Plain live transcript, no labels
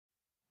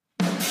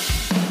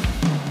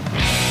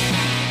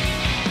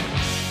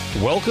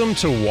Welcome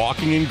to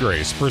Walking in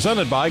Grace,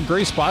 presented by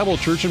Grace Bible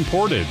Church in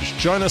Portage.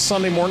 Join us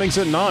Sunday mornings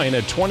at 9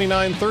 at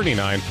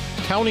 2939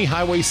 County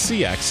Highway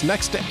CX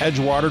next to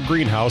Edgewater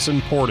Greenhouse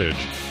in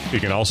Portage. You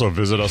can also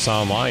visit us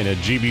online at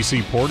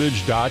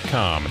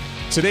gbcportage.com.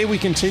 Today we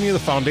continue the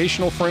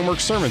Foundational Framework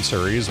Sermon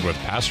Series with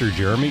Pastor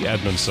Jeremy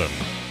Edmondson.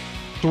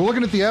 So we're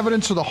looking at the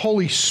evidence of the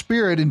Holy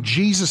Spirit in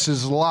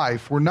Jesus'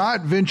 life. We're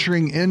not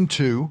venturing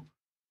into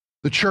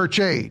the church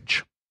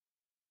age.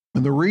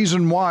 And the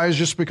reason why is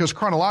just because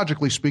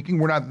chronologically speaking,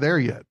 we're not there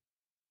yet.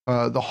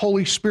 The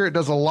Holy Spirit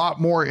does a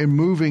lot more in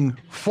moving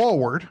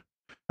forward,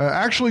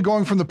 actually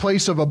going from the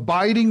place of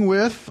abiding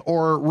with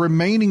or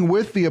remaining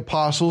with the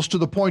apostles to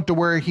the point to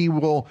where he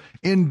will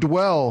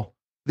indwell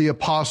the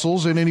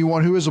apostles and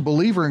anyone who is a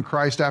believer in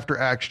Christ after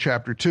Acts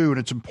chapter 2. And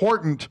it's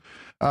important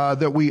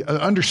that we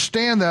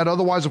understand that.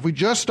 Otherwise, if we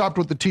just stopped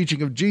with the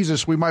teaching of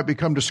Jesus, we might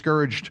become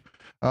discouraged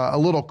a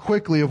little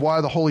quickly of why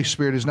the Holy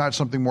Spirit is not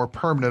something more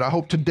permanent. I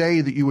hope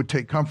today that you would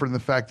take comfort in the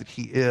fact that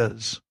he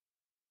is.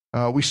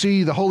 We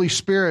see the Holy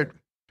Spirit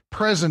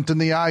present in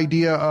the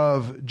idea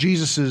of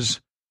Jesus's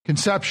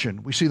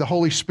conception. We see the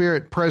Holy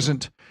Spirit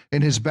present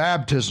in his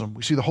baptism.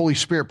 We see the Holy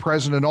Spirit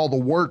present in all the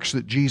works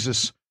that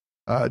Jesus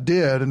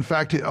did. In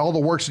fact, all the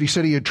works that he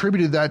said, he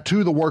attributed that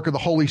to the work of the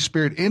Holy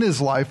Spirit in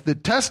his life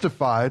that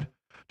testified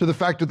to the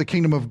fact that the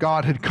kingdom of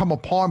God had come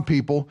upon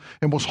people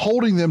and was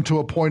holding them to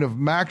a point of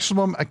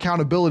maximum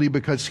accountability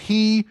because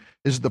he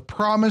is the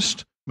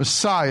promised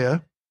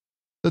Messiah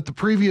that the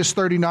previous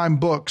 39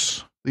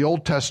 books, the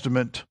Old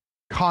Testament,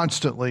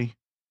 constantly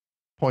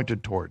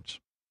pointed towards.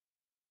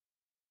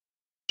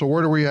 So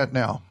where are we at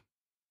now?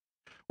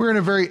 We're in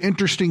a very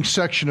interesting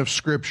section of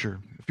Scripture.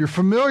 If you're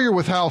familiar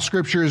with how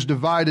Scripture is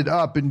divided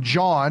up in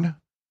John,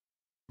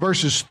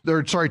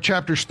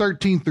 chapters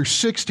 13 through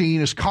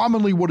 16 is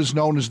commonly what is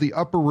known as the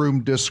upper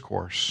room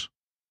discourse.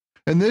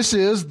 And this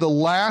is the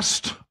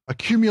last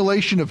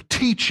accumulation of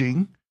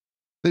teaching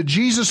that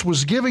Jesus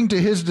was giving to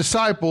his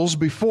disciples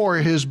before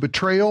his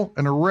betrayal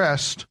and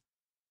arrest,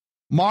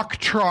 mock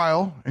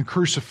trial, and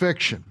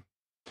crucifixion.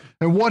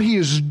 And what he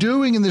is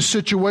doing in this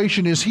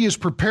situation is he is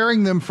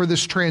preparing them for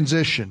this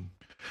transition.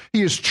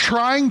 He is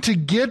trying to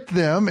get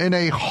them in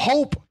a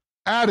hope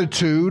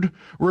attitude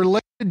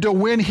related to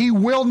when he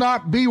will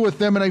not be with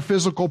them in a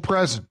physical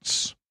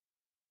presence.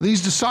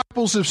 These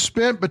disciples have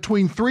spent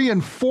between 3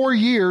 and 4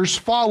 years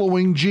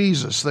following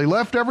Jesus. They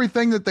left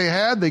everything that they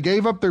had. They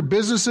gave up their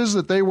businesses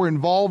that they were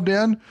involved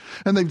in,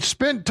 and they've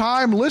spent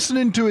time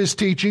listening to his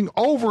teaching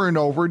over and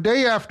over,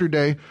 day after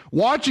day,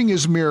 watching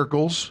his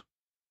miracles,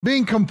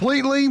 being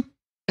completely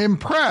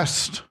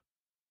impressed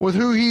with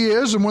who he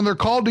is. And when they're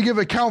called to give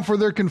account for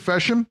their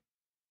confession,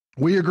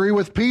 we agree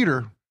with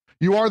Peter.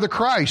 You are the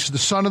Christ, the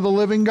Son of the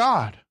living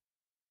God.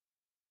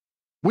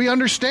 We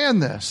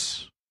understand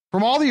this.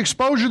 From all the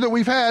exposure that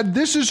we've had,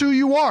 this is who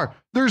you are.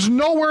 There's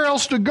nowhere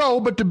else to go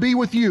but to be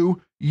with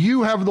you.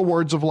 You have the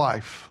words of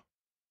life.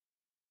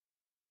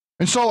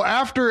 And so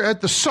after at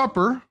the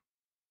supper,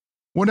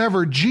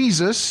 whenever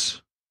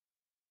Jesus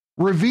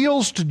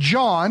reveals to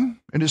John,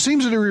 and it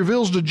seems that he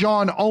reveals to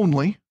John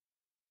only,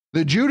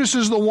 that Judas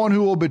is the one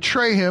who will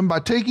betray him by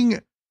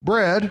taking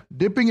bread,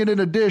 dipping it in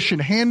a dish,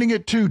 and handing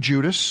it to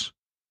Judas,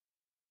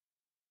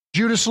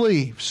 Judas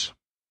leaves.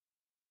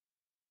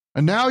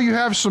 And now you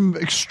have some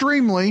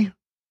extremely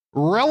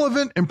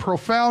relevant and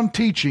profound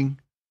teaching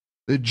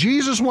that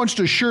Jesus wants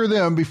to assure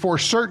them before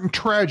certain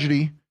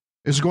tragedy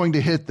is going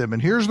to hit them.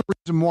 And here's the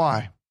reason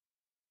why.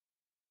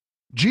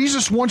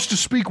 Jesus wants to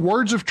speak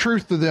words of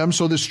truth to them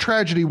so this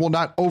tragedy will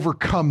not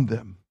overcome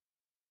them.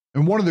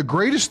 And one of the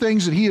greatest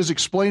things that he is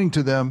explaining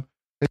to them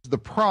is the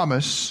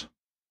promise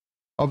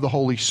of the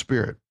Holy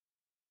Spirit.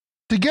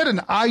 To get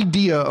an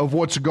idea of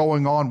what's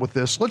going on with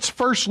this, let's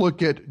first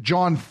look at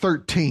John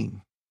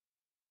 13.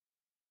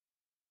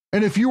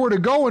 And if you were to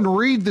go and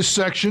read this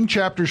section,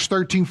 chapters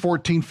 13,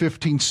 14,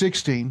 15,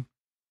 16,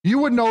 you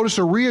would notice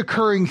a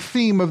reoccurring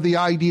theme of the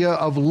idea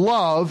of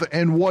love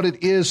and what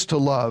it is to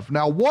love.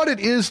 Now, what it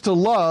is to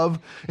love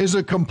is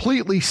a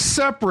completely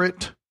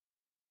separate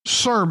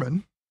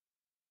sermon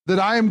that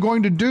I am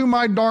going to do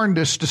my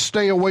darndest to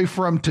stay away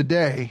from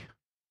today.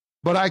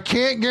 But I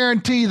can't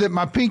guarantee that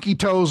my pinky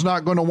toe is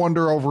not going to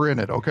wander over in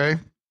it, okay?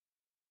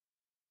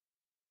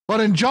 But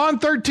in John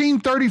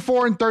 13,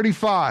 34, and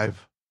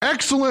 35,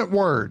 excellent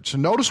words.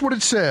 And notice what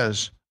it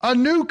says. A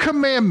new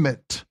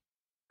commandment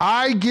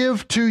I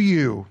give to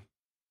you,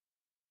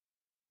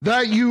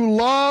 that you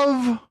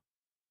love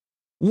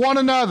one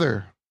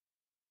another.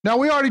 Now,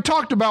 we already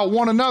talked about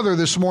one another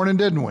this morning,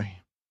 didn't we?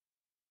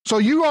 So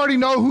you already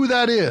know who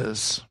that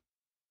is.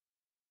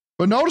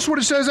 But notice what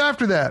it says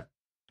after that.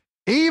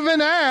 Even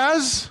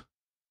as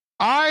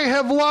I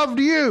have loved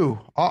you.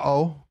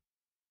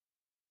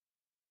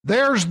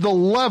 There's the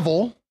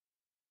level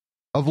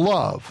of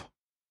love.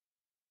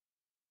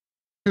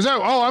 Because,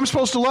 I'm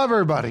supposed to love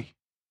everybody.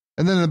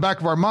 And then in the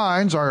back of our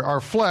minds, our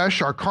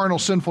flesh, our carnal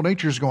sinful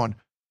nature is going,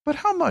 but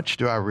how much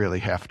do I really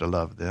have to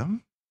love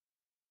them?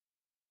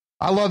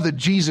 I love that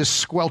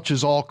Jesus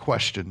squelches all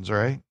questions,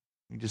 right?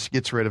 He just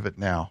gets rid of it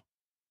now.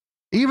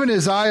 Even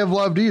as I have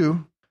loved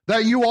you,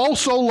 that you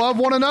also love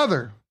one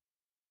another.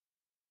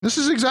 This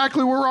is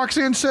exactly what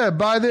Roxanne said.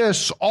 By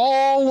this,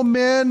 all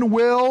men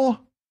will,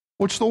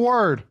 what's the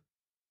word?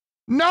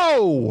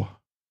 Know.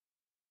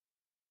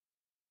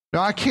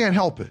 Now, I can't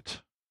help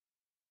it.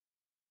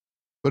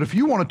 But if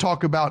you want to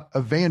talk about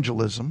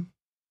evangelism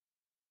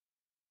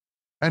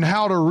and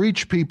how to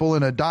reach people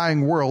in a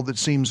dying world that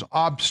seems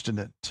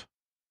obstinate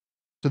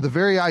to the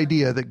very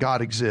idea that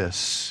God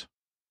exists,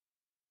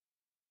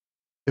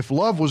 if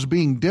love was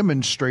being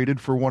demonstrated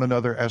for one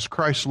another as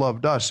Christ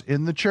loved us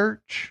in the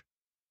church,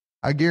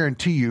 I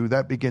guarantee you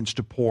that begins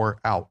to pour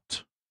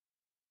out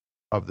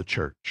of the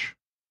church.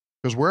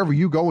 Because wherever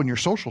you go in your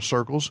social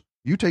circles,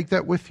 you take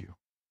that with you.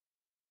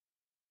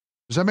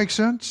 Does that make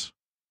sense?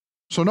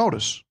 So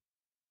notice,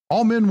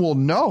 all men will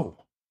know.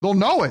 They'll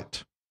know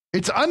it.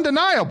 It's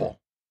undeniable.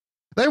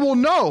 They will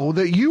know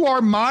that you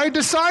are my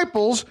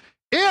disciples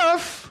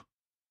if,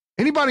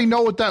 anybody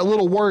know what that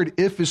little word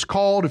if is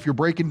called if you're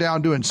breaking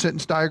down doing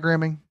sentence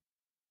diagramming?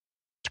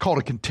 It's called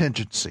a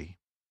contingency.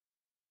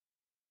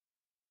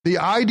 The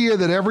idea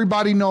that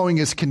everybody knowing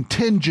is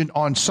contingent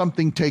on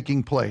something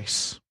taking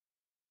place.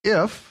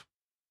 If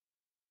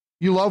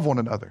you love one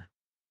another.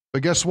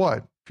 But guess what?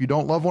 If you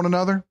don't love one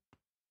another,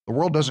 the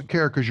world doesn't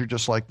care because you're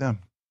just like them.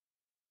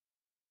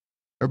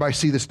 Everybody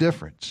see this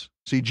difference?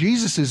 See,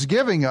 Jesus is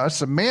giving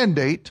us a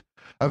mandate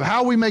of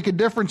how we make a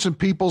difference in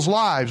people's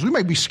lives. We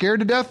may be scared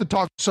to death to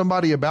talk to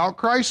somebody about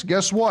Christ.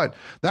 Guess what?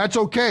 That's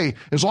okay.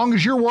 As long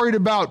as you're worried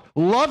about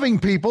loving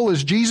people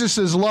as Jesus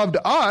has loved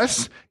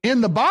us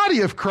in the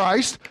body of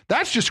Christ,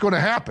 that's just going to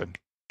happen.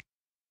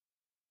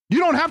 You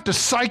don't have to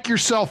psych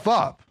yourself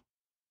up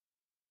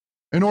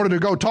in order to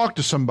go talk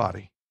to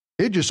somebody.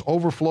 It just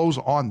overflows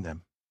on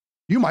them.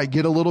 You might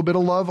get a little bit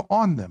of love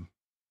on them.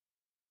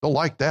 They'll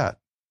like that.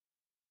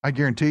 I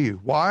guarantee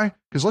you. Why?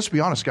 Because let's be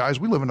honest, guys,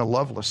 we live in a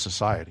loveless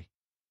society.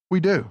 We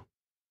do.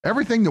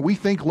 Everything that we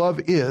think love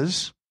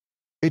is,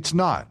 it's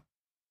not.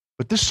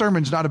 But this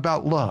sermon's not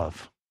about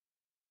love.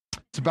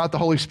 It's about the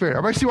Holy Spirit.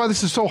 Everybody see why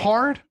this is so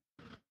hard?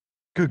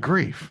 Good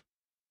grief.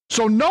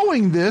 So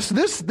knowing this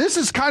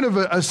is kind of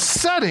a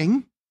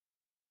setting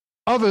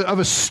of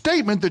a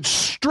statement that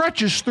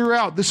stretches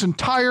throughout this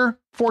entire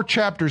 4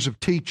 chapters of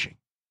teaching.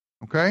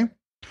 Okay?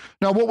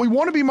 Now, what we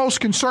want to be most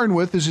concerned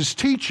with is his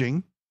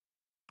teaching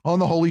on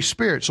the Holy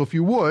Spirit. So if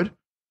you would,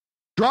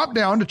 drop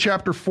down to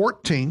chapter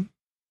 14,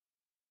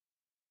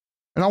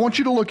 and I want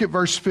you to look at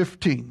verse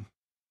 15.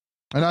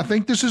 And I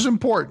think this is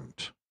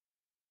important.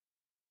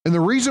 And the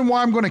reason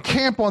why I'm going to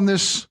camp on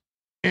this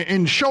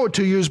and show it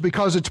to you is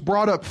because it's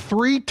brought up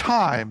 3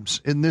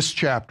 times in this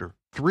chapter.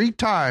 3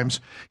 times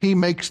he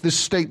makes this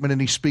statement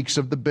and he speaks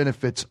of the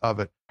benefits of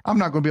it. I'm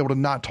not going to be able to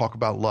not talk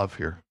about love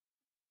here.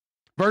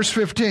 Verse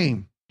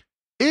 15,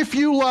 if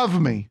you love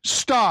me,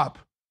 stop.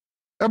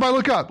 Everybody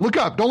look up, look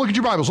up. Don't look at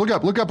your Bibles. Look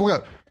up, look up, look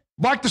up.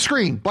 Black the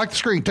screen, take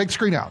the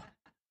screen out.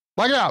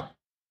 Black it out,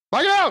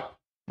 black it out.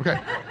 Okay.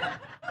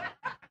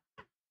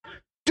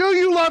 Do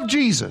you love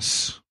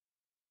Jesus?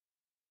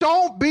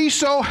 Don't be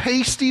so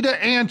hasty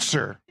to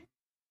answer.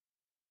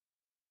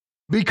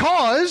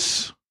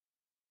 Because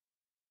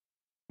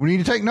we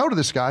need to take note of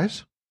this,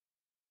 guys.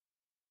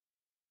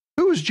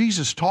 Who is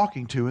Jesus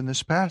talking to in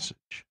this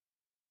passage?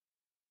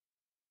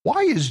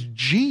 Why is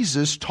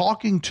Jesus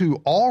talking to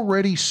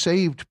already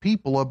saved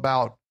people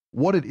about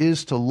what it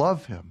is to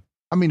love him?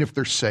 I mean, if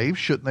they're saved,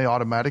 shouldn't they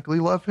automatically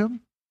love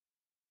him?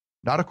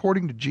 Not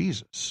according to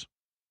Jesus.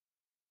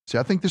 See,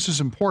 I think this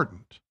is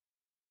important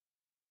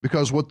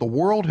because what the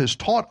world has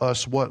taught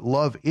us what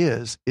love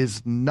is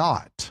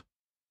not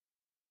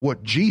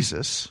what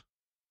Jesus,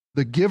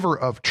 the giver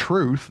of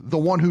truth, the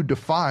one who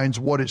defines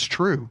what is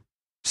true,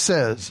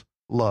 says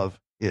love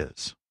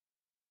is.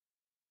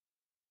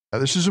 Now,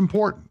 this is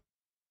important.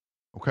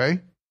 Okay?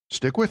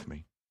 Stick with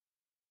me.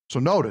 So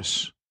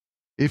notice,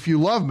 if you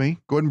love me,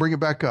 go ahead and bring it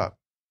back up.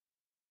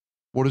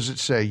 What does it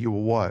say? You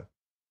will what?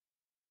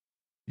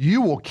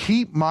 You will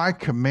keep my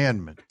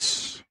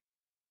commandments.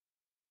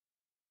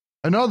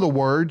 In other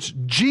words,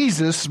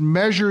 Jesus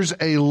measures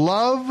a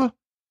love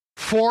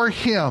for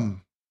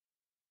him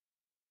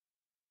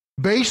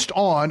based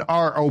on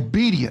our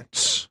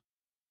obedience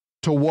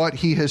to what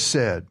he has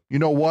said. You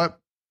know what?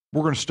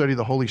 We're going to study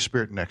the Holy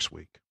Spirit next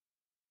week.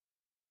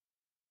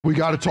 We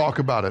got to talk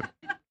about it.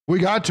 We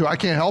got to. I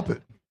can't help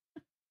it.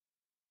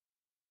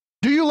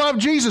 Do you love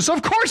Jesus?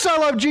 Of course I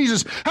love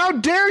Jesus. How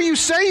dare you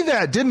say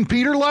that? Didn't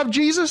Peter love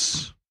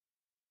Jesus?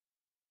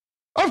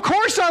 Of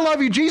course I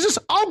love you, Jesus.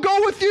 I'll go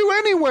with you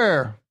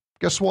anywhere.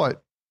 Guess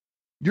what?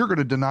 You're going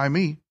to deny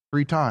me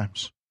 3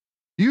 times.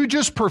 You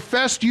just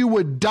professed you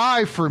would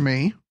die for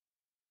me.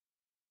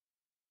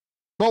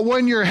 But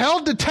when you're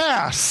held to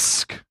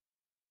task,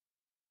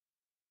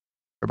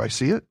 everybody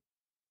see it?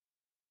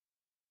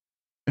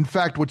 In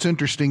fact, what's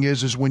interesting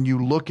is when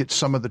you look at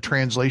some of the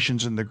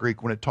translations in the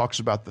Greek, when it talks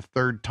about the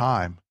 3rd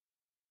time,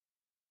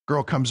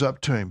 girl comes up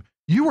to him.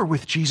 You were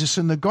with Jesus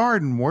in the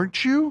garden,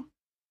 weren't you?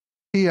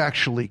 He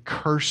actually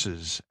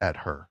curses at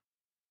her.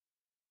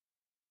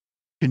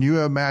 Can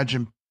you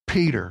imagine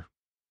Peter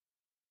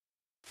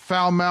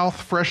foul mouth,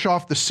 fresh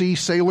off the sea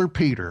sailor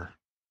Peter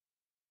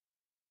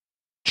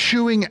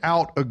chewing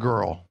out a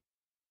girl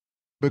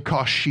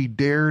because she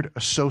dared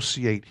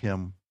associate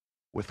him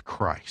with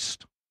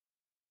Christ.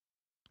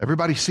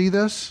 Everybody see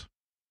this?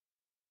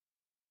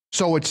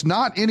 So it's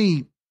not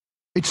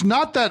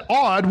that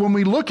odd when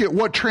we look at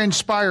what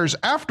transpires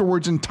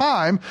afterwards in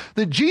time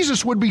that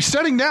Jesus would be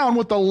sitting down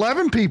with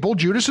 11 people,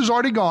 Judas is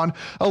already gone,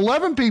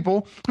 11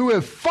 people who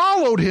have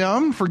followed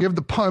him, forgive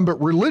the pun,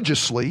 but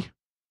religiously,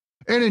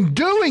 and in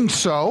doing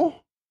so,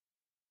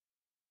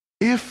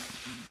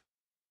 if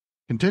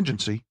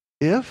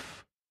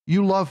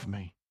you love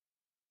me,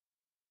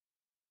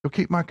 you'll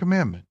keep my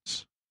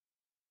commandments.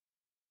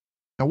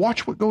 Now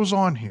watch what goes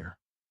on here.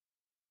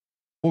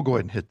 We'll go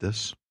ahead and hit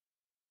this.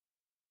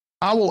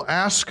 I will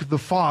ask the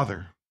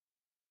Father.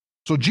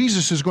 So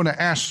Jesus is going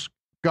to ask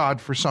God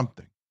for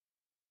something.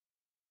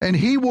 And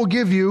he will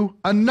give you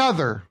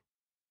another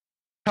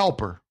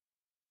helper.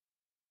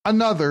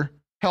 Another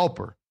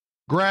helper.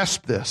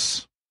 Grasp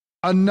this.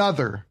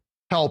 Another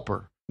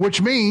helper.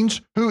 Which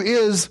means who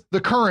is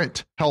the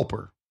current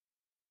helper.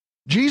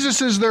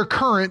 Jesus is their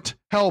current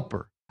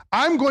helper.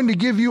 I'm going to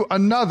give you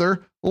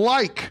another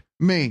like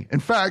me. In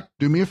fact,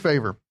 do me a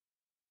favor.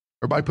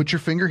 Everybody put your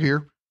finger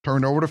here.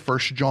 Turn over to 1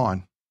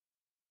 John.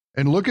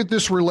 And look at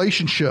this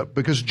relationship,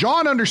 because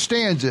John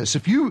understands this.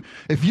 If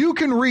you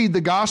can read the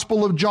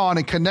Gospel of John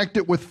and connect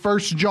it with 1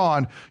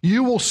 John,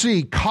 you will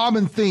see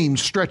common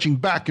themes stretching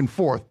back and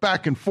forth,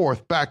 back and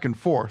forth, back and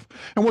forth.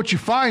 And what you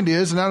find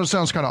is, and that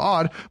sounds kind of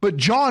odd, but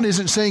John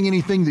isn't saying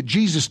anything that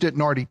Jesus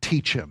didn't already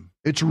teach him.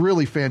 It's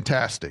really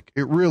fantastic.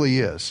 It really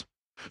is.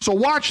 So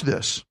watch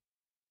this.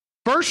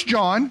 1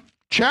 John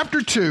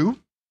chapter 2.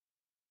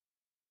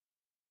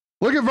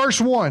 Look at verse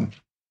 1.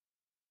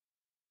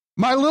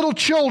 My little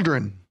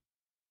children,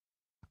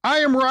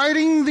 I am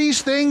writing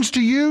these things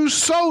to you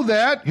so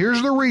that,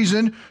 here's the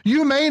reason,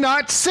 you may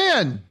not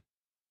sin.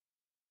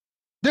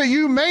 That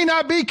you may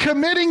not be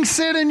committing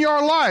sin in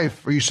your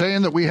life. Are you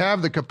saying that we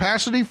have the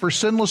capacity for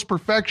sinless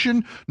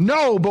perfection?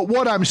 No, but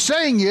what I'm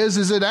saying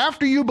is that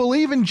after you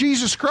believe in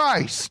Jesus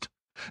Christ,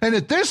 and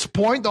at this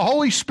point, the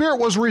Holy Spirit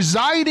was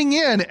residing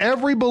in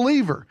every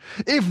believer.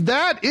 If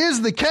that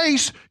is the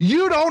case,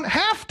 you don't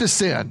have to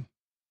sin.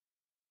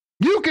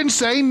 You can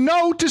say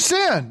no to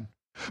sin.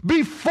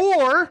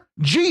 Before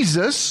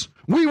Jesus,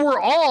 we were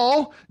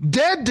all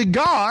dead to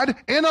God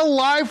and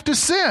alive to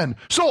sin.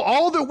 So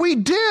all that we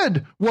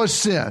did was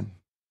sin.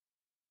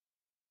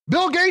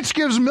 Bill Gates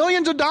gives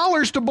millions of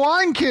dollars to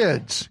blind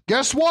kids.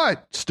 Guess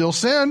what? Still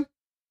sin.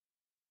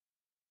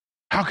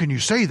 How can you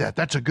say that?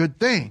 That's a good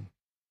thing.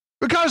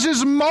 Because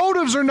his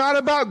motives are not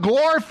about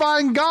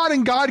glorifying God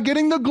and God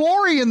getting the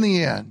glory in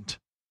the end.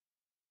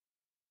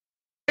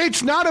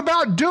 It's not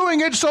about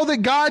doing it so that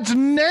God's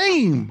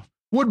name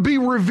would be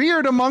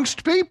revered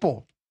amongst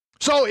people.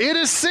 So it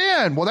is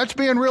sin. Well, that's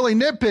being really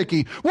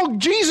nitpicky. Well,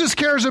 Jesus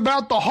cares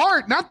about the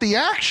heart, not the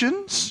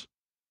actions.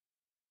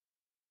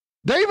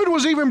 David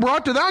was even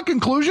brought to that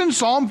conclusion.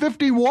 Psalm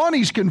 51,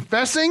 he's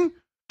confessing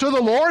to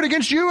the Lord,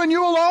 against you and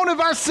you alone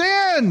have I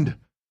sinned.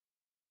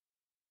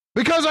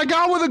 Because I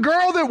got with a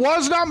girl that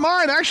was not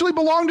mine, actually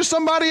belonged to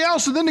somebody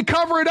else. And then to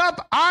cover it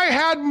up, I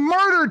had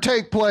murder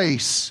take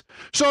place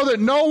so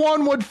that no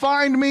one would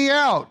find me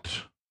out.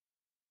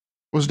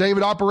 Was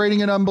David operating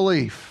in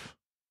unbelief?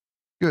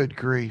 Good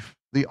grief.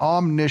 The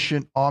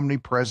omniscient,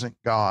 omnipresent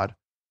God.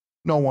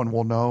 No one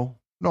will know.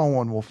 No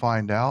one will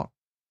find out.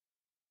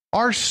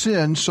 Our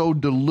sin so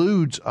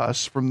deludes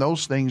us from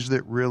those things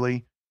that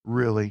really,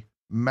 really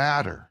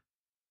matter.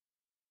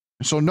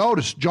 And so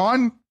notice,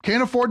 John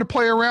can't afford to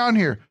play around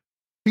here.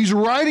 He's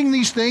writing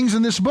these things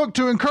in this book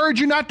to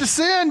encourage you not to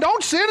sin.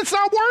 Don't sin. It's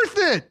not worth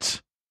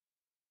it.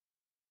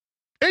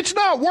 It's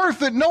not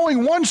worth it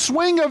knowing one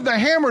swing of the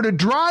hammer to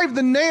drive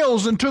the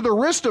nails into the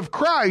wrist of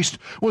Christ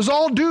was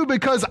all due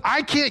because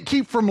I can't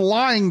keep from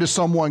lying to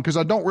someone because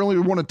I don't really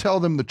want to tell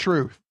them the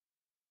truth.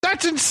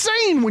 That's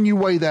insane when you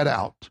weigh that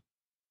out.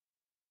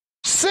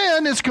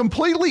 Sin is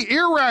completely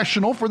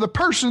irrational for the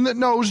person that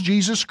knows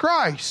Jesus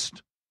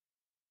Christ.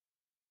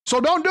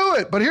 So don't do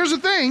it. But here's the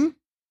thing.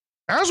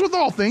 As with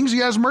all things, he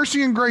has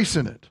mercy and grace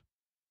in it.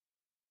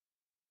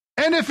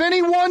 And if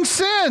anyone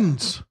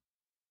sins,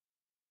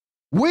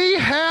 we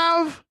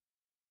have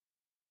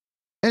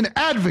an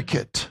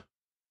advocate.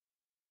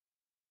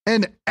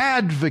 An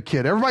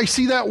advocate. Everybody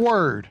see that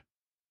word?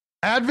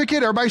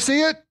 Advocate, everybody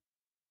see it?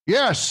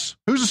 Yes.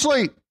 Who's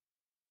asleep?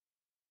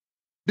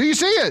 Do you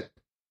see it?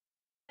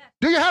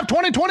 Do you have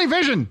 20/20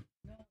 vision?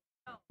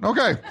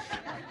 Okay.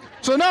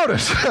 So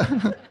notice.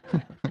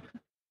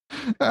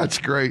 That's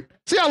great.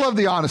 See, I love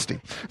the honesty.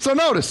 So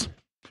notice,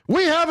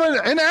 we have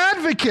an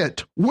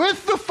advocate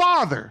with the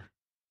Father,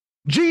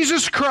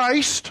 Jesus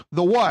Christ,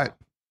 the what?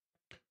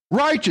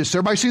 Righteous.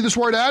 Everybody see this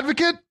word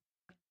advocate?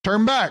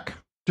 Turn back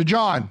to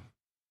John.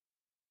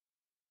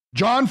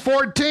 John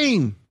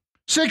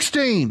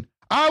 14:16.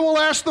 I will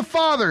ask the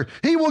Father.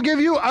 He will give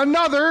you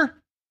another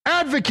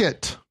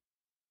advocate.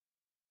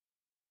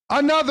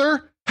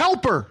 Another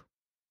helper.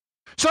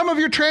 Some of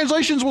your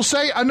translations will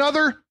say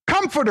another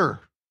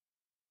comforter.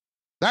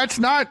 That's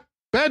not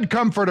bed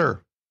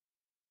comforter.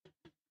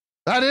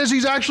 That is,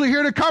 he's actually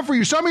here to comfort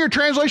you. Some of your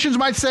translations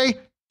might say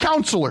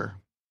counselor.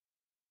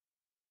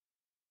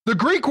 The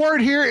Greek word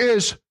here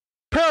is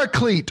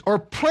paraclete or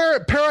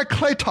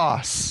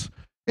parakletos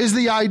is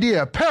the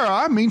idea.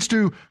 Para means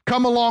to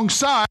come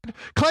alongside.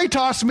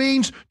 Kletos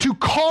means to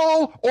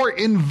call or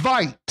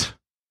invite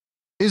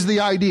is the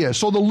idea.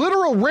 So the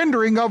literal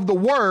rendering of the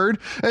word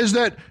is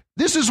that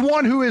this is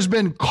one who has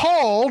been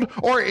called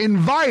or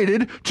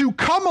invited to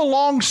come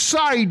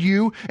alongside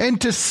you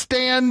and to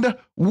stand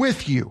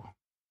with you.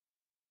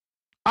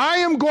 I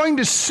am going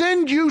to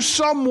send you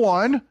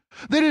someone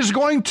that is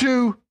going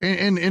to,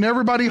 and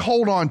everybody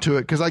hold on to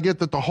it, because I get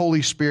that the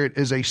Holy Spirit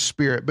is a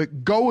spirit,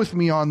 but go with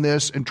me on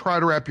this and try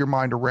to wrap your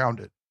mind around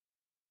it.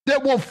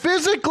 That will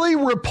physically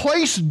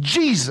replace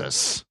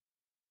Jesus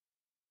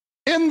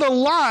in the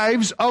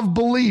lives of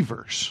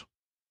believers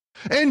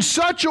in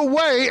such a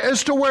way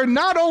as to where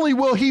not only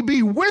will he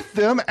be with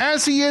them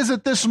as he is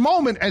at this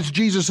moment as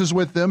Jesus is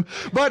with them,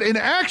 but in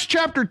Acts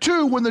chapter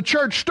 2, when the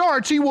church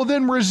starts, he will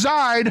then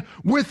reside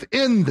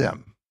within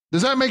them.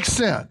 Does that make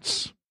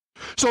sense?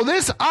 So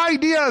this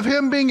idea of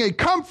him being a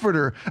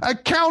comforter, a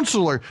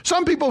counselor,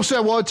 some people say,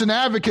 well, it's an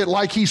advocate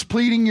like he's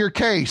pleading your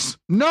case.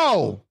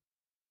 No.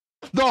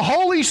 The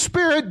Holy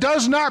Spirit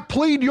does not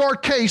plead your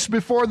case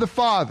before the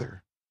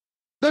Father.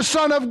 The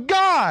Son of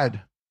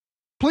God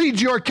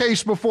pleads your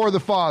case before the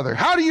Father.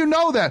 How do you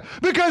know that?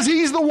 Because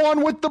he's the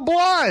one with the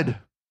blood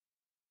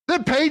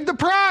that paid the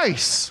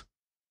price.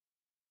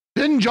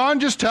 Didn't John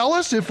just tell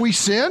us if we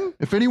sin,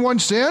 if anyone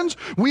sins,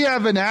 we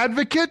have an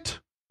advocate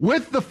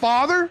with the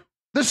Father?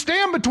 The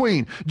stand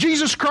between.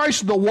 Jesus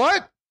Christ, the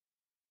what?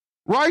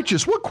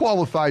 Righteous. What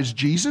qualifies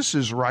Jesus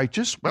as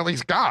righteous? Well,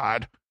 he's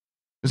God.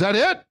 Is that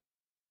it?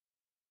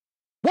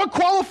 What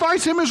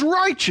qualifies him as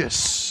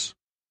righteous?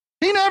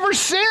 He never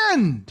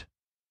sinned.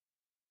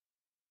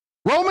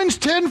 Romans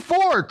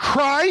 10:4,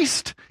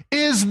 Christ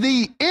is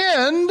the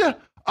end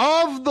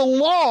of the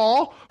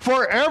law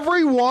for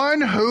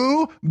everyone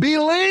who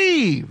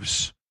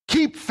believes.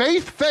 Keep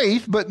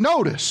faith, but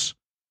notice,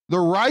 the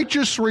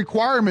righteous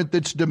requirement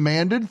that's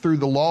demanded through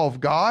the law of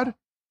God,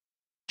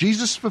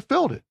 Jesus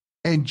fulfilled it,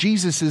 and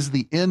Jesus is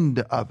the end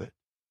of it.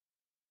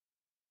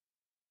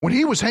 When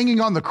he was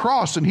hanging on the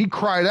cross and he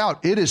cried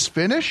out, "It is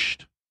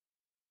finished,"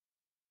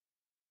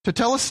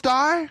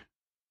 tetelestai,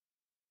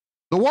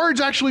 the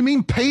words actually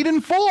mean paid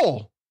in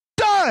full,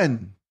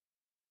 done.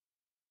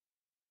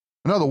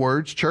 In other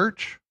words,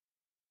 church,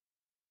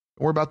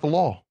 don't worry about the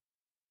law.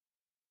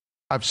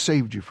 I've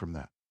saved you from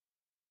that.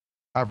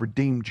 I've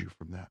redeemed you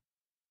from that.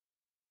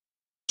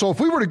 So if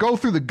we were to go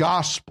through the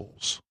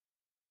Gospels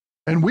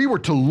and we were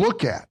to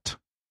look at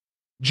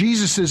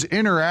Jesus'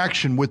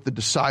 interaction with the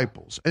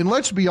disciples, and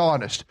let's be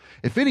honest,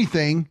 if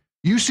anything,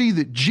 you see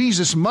that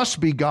Jesus must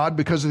be God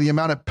because of the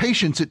amount of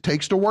patience it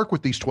takes to work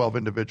with these 12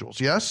 individuals,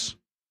 yes?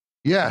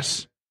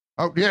 Yes.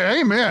 Oh, yeah,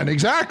 amen,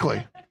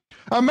 exactly.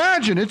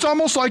 Imagine, it's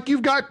almost like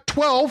you've got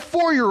 12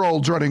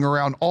 4-year-olds running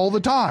around all the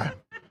time.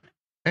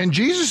 And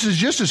Jesus is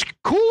just as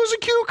cool as a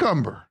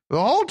cucumber the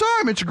whole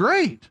time. It's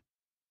great.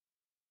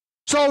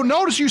 So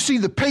notice you see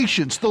the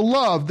patience, the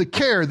love, the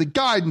care, the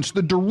guidance,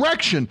 the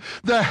direction,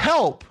 the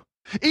help,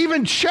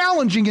 even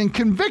challenging and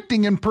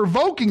convicting and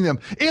provoking them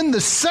in the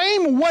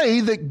same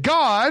way that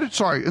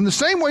in the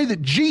same way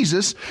that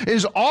Jesus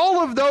is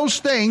all of those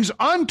things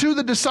unto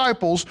the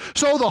disciples,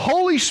 so the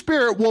Holy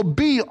Spirit will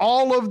be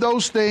all of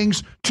those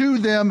things to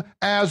them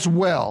as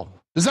well.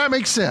 Does that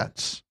make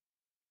sense?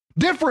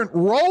 Different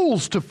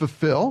roles to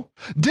fulfill,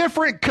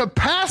 different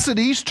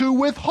capacities to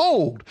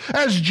withhold.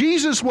 As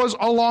Jesus was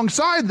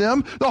alongside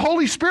them, the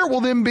Holy Spirit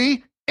will then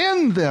be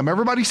in them.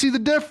 Everybody see the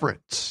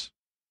difference?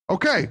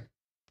 Okay.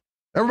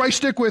 Everybody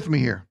stick with me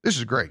here. This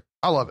is great.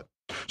 I love it.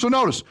 So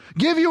notice,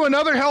 give you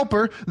another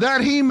helper that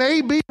he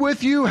may be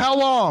with you how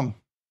long?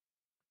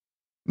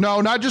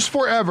 No, not just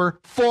forever.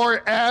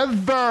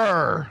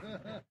 Forever.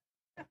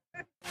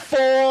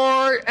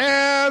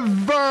 Forever.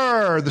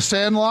 The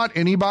Sandlot,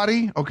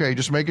 anybody? Okay,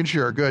 just making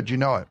sure. Good, you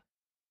know it.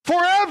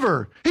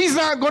 Forever. He's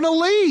not going to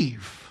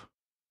leave.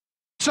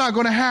 It's not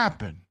going to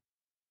happen.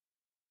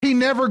 He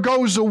never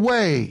goes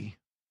away.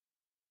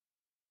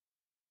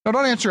 Now,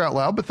 don't answer out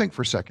loud, but think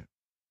for a second.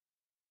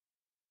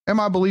 Am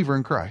I a believer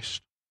in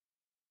Christ?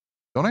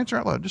 Don't answer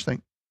out loud, just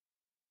think.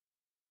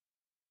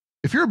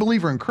 If you're a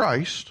believer in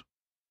Christ,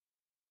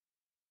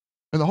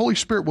 and the Holy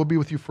Spirit will be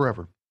with you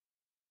forever,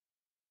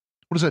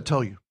 what does that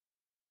tell you?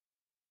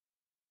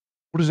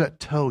 What does that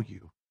tell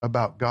you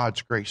about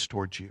God's grace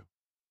towards you?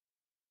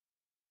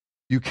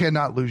 You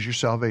cannot lose your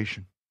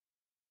salvation.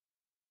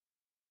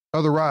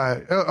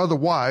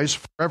 Otherwise,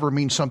 forever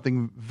means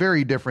something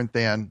very different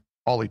than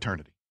all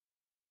eternity.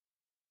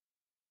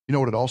 You know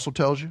what it also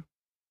tells you?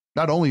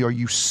 Not only are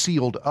you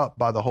sealed up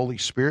by the Holy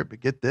Spirit, but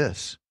get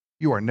this,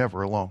 you are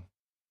never alone.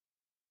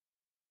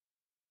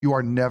 You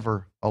are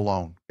never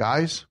alone.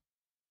 Guys,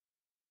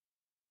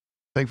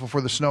 thankful for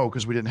the snow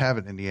because we didn't have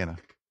it in Indiana.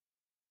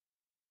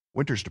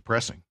 Winter's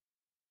depressing.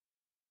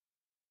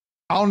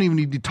 I don't even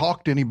need to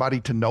talk to anybody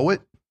to know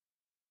it,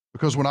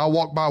 because when I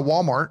walk by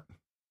Walmart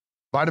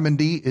Vitamin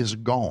D is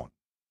gone.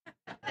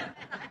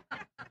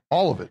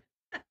 All of it.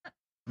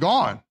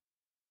 Gone.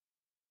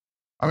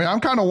 I mean, I'm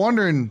kind of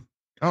wondering,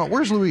 oh,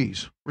 where's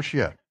Louise? Where's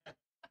she at?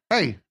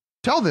 Hey,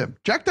 tell them,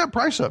 jack that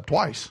price up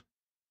twice.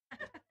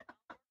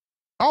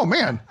 Oh,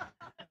 man.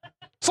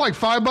 It's like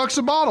 $5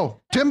 a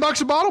bottle,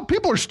 $10 a bottle.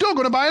 People are still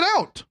going to buy it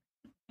out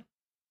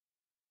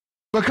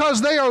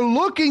because they are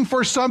looking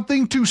for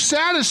something to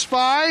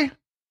satisfy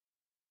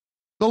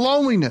the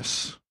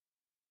loneliness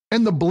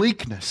and the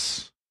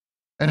bleakness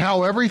and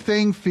how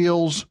everything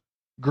feels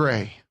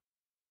gray.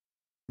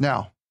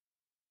 Now,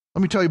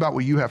 let me tell you about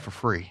what you have for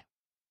free.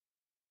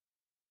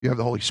 You have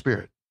the Holy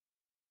Spirit.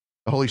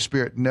 The Holy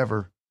Spirit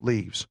never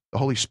leaves. The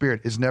Holy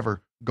Spirit is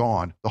never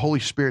gone. The Holy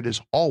Spirit is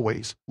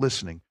always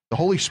listening. The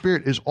Holy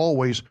Spirit is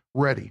always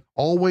ready,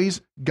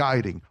 always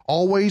guiding,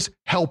 always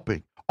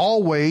helping,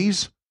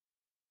 always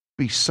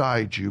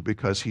beside you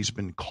because he's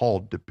been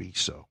called to be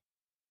so.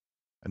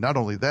 And not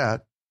only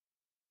that,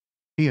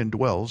 he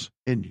indwells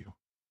in you.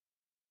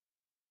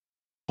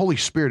 Holy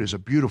Spirit is a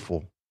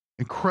beautiful,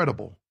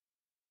 incredible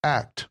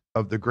act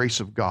of the grace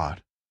of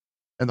God.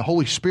 And the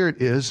Holy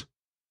Spirit is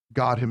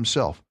God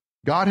himself.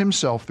 God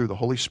himself, through the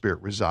Holy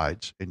Spirit,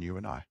 resides in you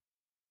and I.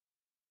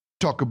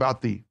 Talk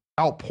about the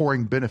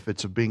outpouring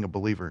benefits of being a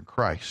believer in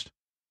Christ.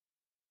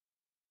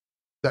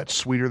 That's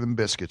sweeter than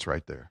biscuits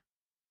right there.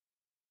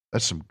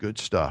 That's some good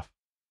stuff.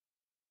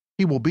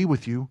 He will be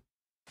with you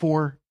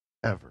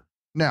forever.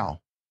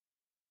 Now,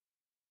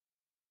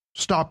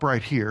 stop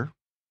right here.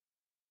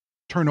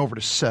 Turn over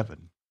to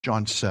 7,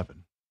 John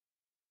 7.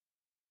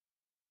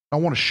 I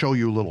want to show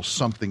you a little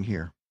something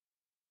here.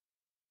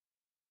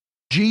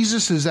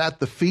 Jesus is at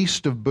the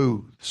Feast of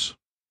Booths,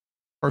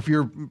 or if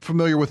you're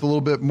familiar with a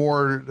little bit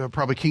more,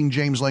 probably King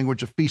James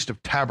language, a Feast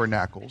of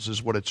Tabernacles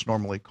is what it's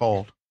normally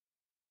called.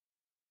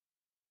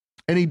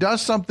 And he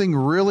does something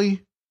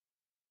really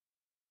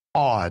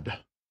odd.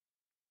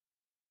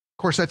 Of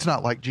course, that's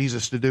not like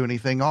Jesus to do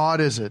anything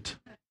odd, is it?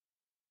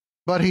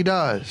 But he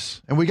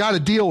does. And we got to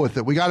deal with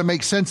it. We got to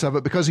make sense of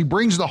it because he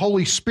brings the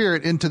Holy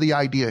Spirit into the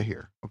idea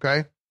here.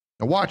 Okay?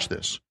 Now watch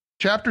this.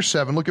 Chapter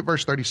 7, look at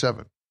verse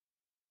 37.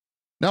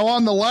 Now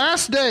on the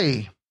last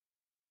day,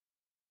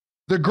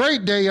 the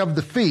great day of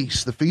the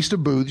Feast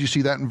of Booths, you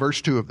see that in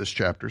verse 2 of this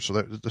chapter, so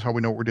that's how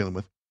we know what we're dealing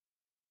with.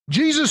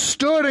 Jesus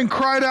stood and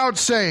cried out,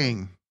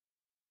 saying,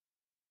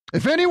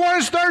 if anyone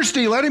is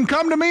thirsty, let him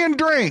come to me and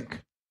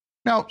drink.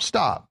 Now,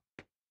 stop.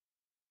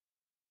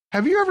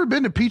 Have you ever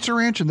been to Pizza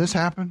Ranch and this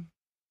happened?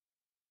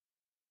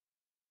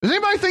 Does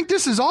anybody think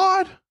this is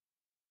odd?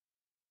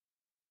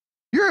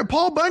 You're at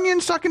Paul Bunyan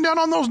sucking down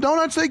on those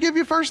donuts they give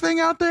you first thing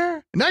out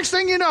there. Next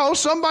thing you know,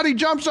 somebody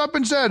jumps up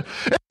and said,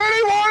 if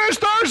anyone is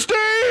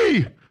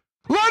thirsty,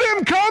 let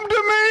him come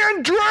to me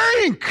and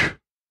drink.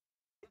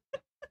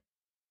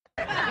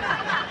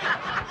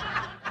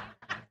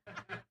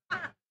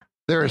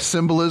 There is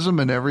symbolism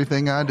in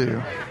everything I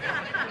do.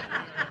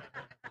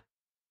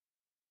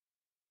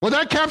 Will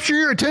that capture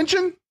your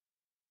attention?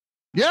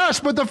 Yes,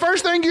 but the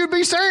first thing you'd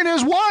be saying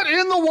is, what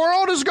in the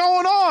world is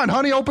going on?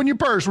 Honey, open your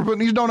purse. We're putting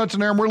these donuts in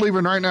there and we're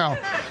leaving right now.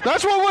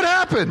 That's what would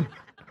happen.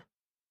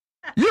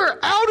 You're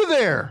out of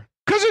there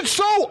because it's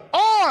so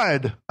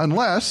odd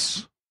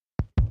unless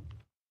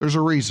there's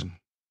a reason.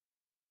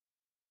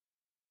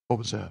 What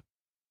was that?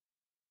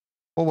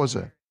 What was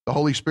that? The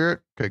Holy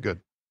Spirit? Okay,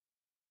 good.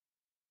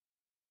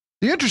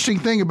 The interesting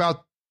thing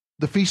about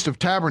the Feast of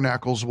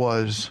Tabernacles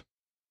was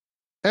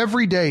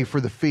every day for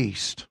the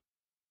feast,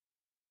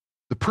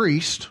 the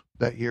priest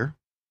that year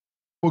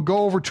would go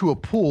over to a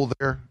pool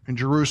there in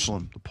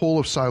Jerusalem, the pool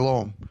of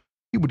Siloam.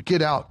 He would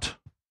get out a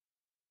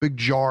big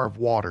jar of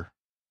water,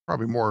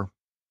 probably more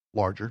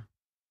larger,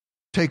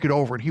 take it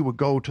over, and he would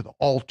go to the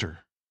altar,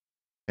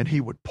 and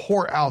he would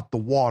pour out the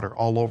water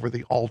all over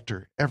the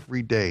altar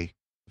every day,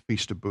 the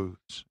Feast of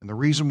Booths. And the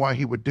reason why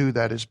he would do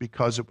that is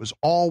because it was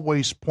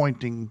always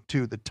pointing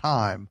to the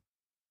time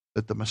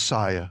that the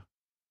Messiah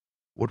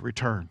would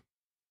return.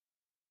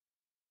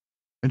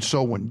 And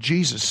so when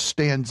Jesus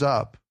stands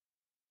up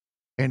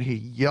and he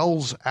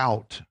yells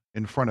out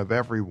in front of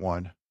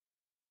everyone,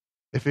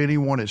 if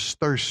anyone is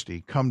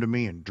thirsty, come to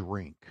me and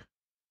drink,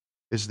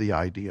 is the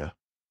idea.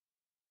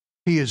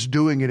 He is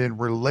doing it in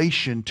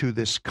relation to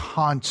this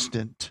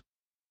constant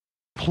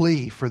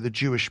plea for the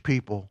Jewish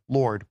people.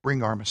 Lord,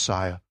 bring our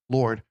Messiah.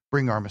 Lord,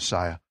 bring our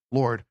Messiah.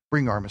 Lord,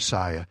 bring our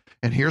Messiah.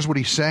 And here's what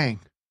he's saying.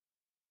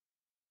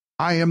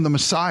 I am the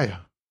Messiah.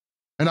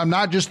 And I'm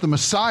not just the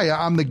Messiah,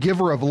 I'm the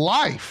giver of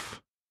life.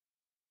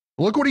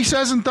 Look what he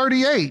says in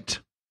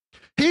 38.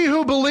 He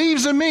who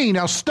believes in me.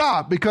 Now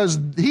stop, because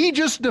he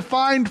just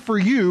defined for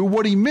you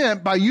what he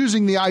meant by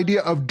using the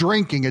idea of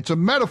drinking. It's a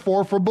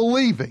metaphor for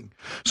believing.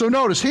 So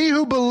notice, he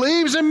who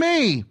believes in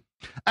me,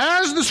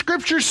 as the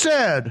scripture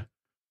said,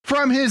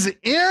 from his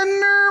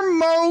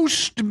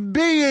innermost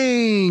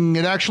being.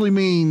 It actually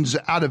means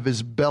out of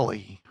his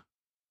belly.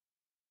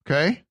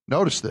 Okay?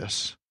 Notice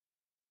this.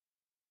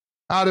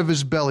 Out of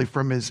his belly,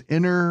 from his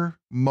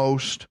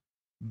innermost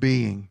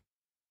being,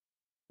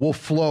 will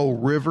flow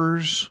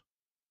rivers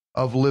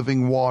of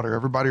living water.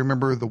 Everybody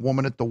remember the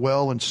woman at the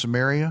well in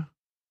Samaria?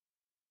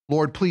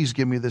 Lord, please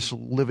give me this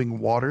living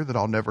water that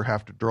I'll never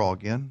have to draw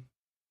again.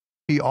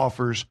 He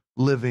offers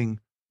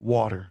living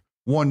water.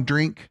 One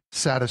drink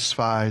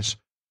satisfies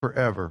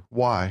forever.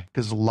 Why?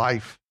 Because the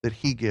life that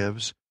he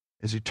gives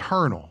is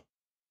eternal.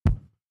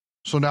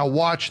 So now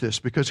watch this,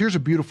 because here's a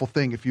beautiful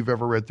thing if you've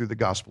ever read through the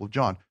Gospel of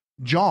John.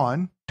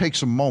 John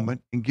takes a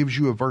moment and gives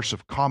you a verse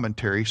of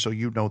commentary so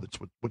you know that's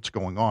what's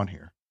going on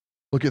here.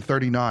 Look at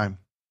 39.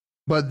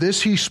 But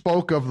this he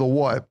spoke of the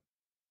what?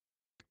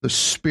 The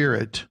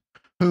Spirit,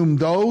 whom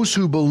those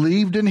who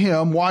believed in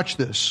him, watch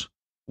this,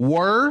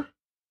 were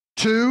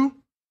to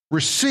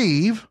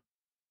receive,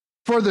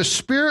 for the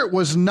Spirit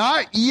was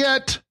not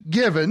yet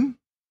given,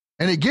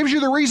 and it gives you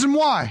the reason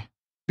why.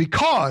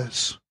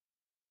 Because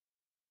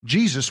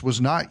Jesus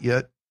was not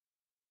yet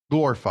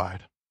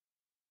glorified.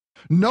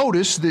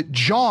 Notice that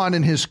John,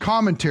 in his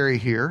commentary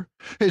here,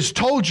 has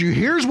told you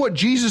here's what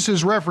Jesus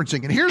is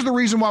referencing. And here's the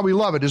reason why we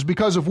love it, is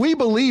because if we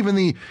believe in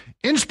the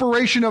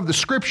inspiration of the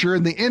Scripture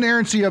and the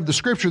inerrancy of the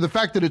Scripture, the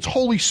fact that it's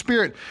Holy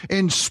Spirit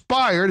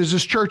inspired, as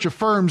this church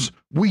affirms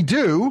we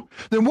do,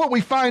 then what we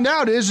find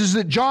out is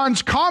that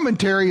John's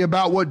commentary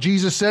about what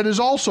Jesus said is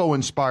also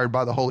inspired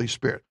by the Holy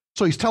Spirit.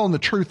 So he's telling the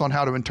truth on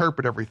how to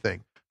interpret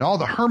everything. Now, all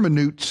the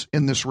hermeneutes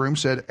in this room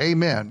said,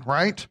 amen,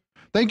 right?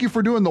 Thank you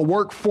for doing the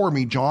work for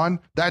me,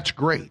 John. That's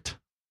great.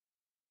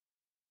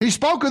 He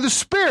spoke of the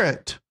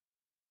Spirit.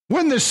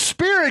 When the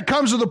Spirit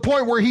comes to the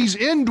point where he's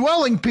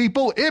indwelling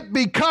people, it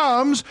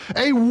becomes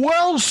a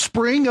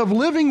wellspring of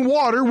living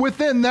water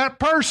within that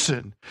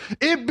person.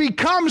 It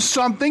becomes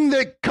something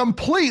that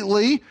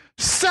completely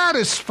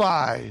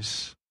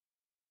satisfies.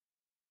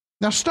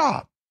 Now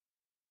stop.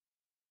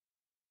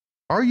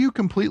 Are you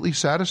completely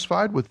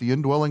satisfied with the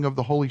indwelling of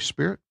the Holy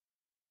Spirit?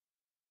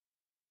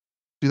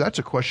 See, that's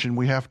a question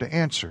we have to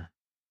answer.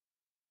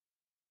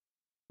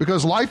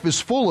 Because life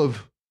is full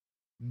of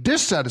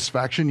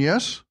dissatisfaction,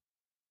 yes?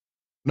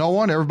 No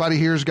one, everybody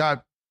here's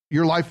got,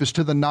 your life is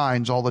to the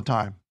nines all the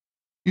time.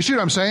 You see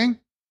what I'm saying?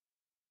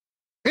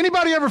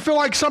 Anybody ever feel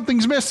like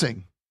something's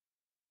missing?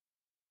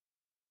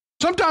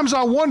 Sometimes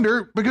I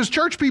wonder, because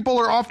church people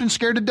are often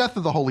scared to death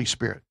of the Holy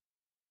Spirit.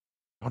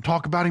 Don't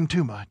talk about him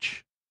too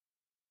much.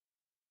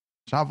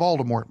 It's not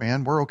Voldemort,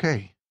 man. We're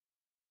okay.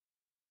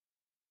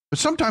 But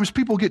sometimes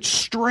people get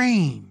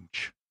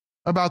strange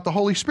about the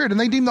Holy Spirit, and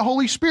they deem the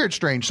Holy Spirit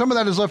strange. Some of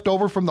that is left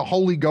over from the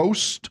Holy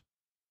Ghost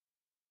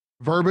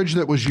verbiage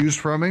that was used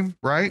from him,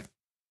 right? If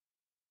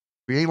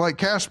he ain't like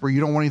Casper, you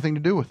don't want anything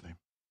to do with him.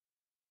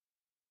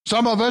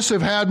 Some of us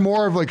have had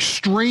more of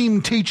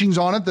extreme teachings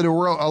on it that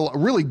are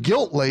really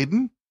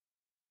guilt-laden,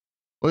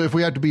 if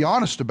we had to be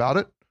honest about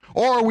it.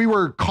 Or we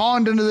were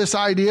conned into this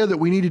idea that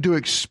we needed to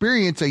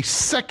experience a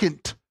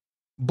second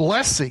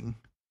blessing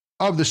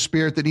of the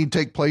Spirit that need to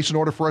take place in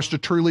order for us to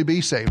truly be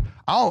saved.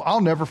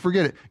 I'll never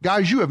forget it.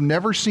 Guys, you have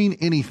never seen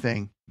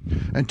anything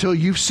until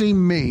you've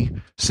seen me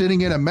sitting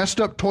in a messed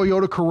up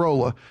Toyota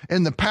Corolla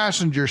in the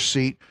passenger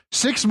seat,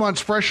 6 months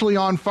freshly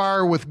on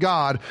fire with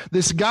God.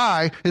 This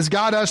guy has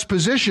got us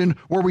positioned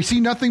where we see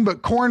nothing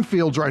but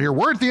cornfields right here.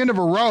 We're at the end of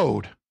a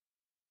road.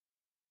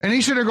 And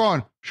he's sitting there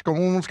going, I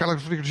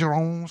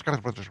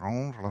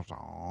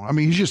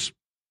mean, he's just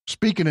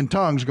speaking in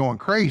tongues, going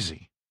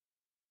crazy.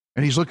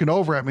 And he's looking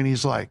over at me and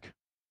he's like,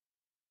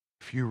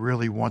 if you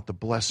really want the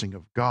blessing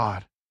of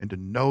God and to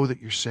know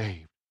that you're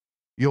saved,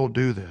 you'll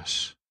do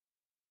this.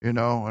 You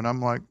know, and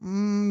I'm like,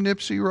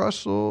 Nipsey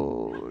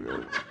Russell.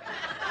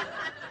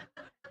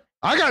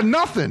 I got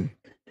nothing.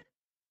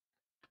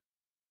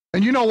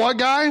 And you know what,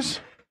 guys?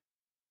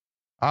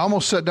 I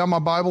almost set down my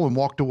Bible and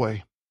walked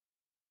away.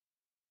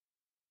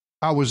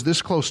 I was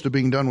this close to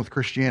being done with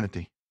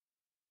Christianity.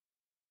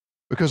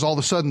 Because all of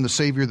a sudden, the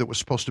Savior that was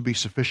supposed to be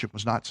sufficient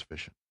was not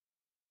sufficient.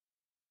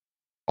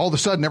 All of a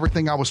sudden,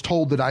 everything I was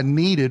told that I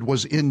needed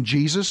was in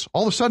Jesus.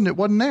 All of a sudden, it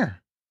wasn't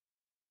there.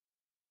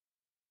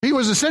 He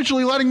was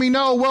essentially letting me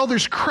know, well,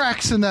 there's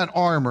cracks in that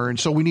armor, and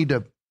so we need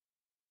to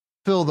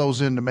fill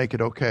those in to make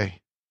it okay.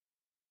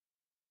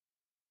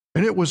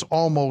 And it was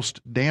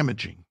almost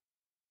damaging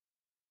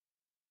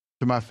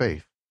to my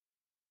faith.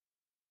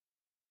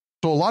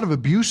 So a lot of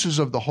abuses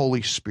of the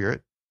Holy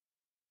Spirit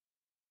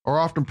are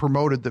often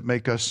promoted that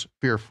make us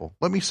fearful.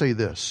 Let me say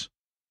this.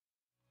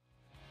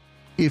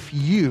 If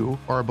you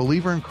are a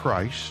believer in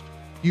Christ,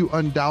 you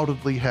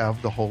undoubtedly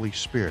have the Holy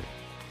Spirit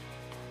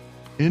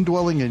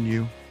indwelling in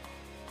you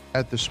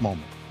at this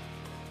moment.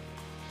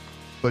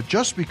 But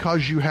just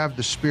because you have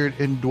the Spirit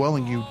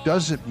indwelling you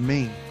doesn't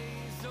mean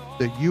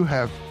that you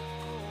have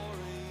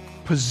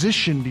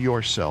positioned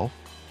yourself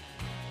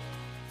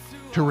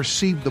to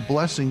receive the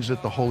blessings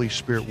that the Holy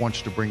Spirit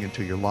wants to bring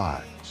into your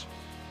lives.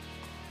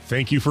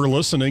 Thank you for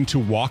listening to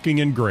Walking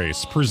in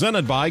Grace,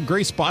 presented by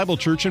Grace Bible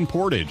Church in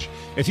Portage.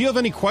 If you have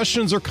any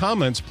questions or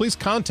comments, please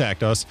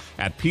contact us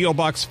at P.O.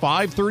 Box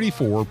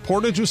 534,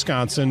 Portage,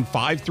 Wisconsin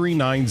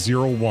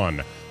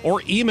 53901,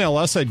 or email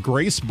us at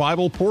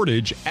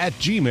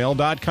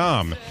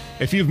gracebibleportage@gmail.com.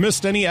 If you've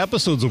missed any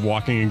episodes of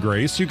Walking in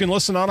Grace, you can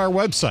listen on our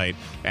website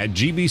at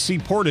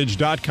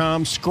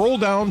gbcportage.com. Scroll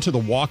down to the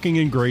Walking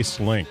in Grace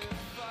link.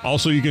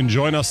 Also, you can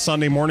join us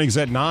Sunday mornings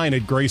at 9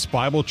 at Grace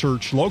Bible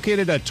Church,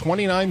 located at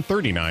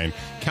 2939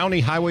 County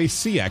Highway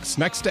CX,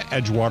 next to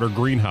Edgewater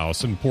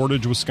Greenhouse in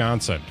Portage,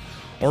 Wisconsin.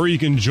 Or you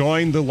can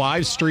join the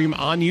live stream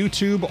on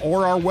YouTube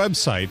or our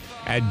website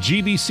at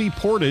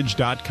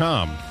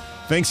gbcportage.com.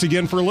 Thanks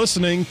again for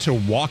listening to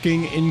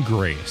Walking in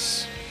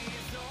Grace.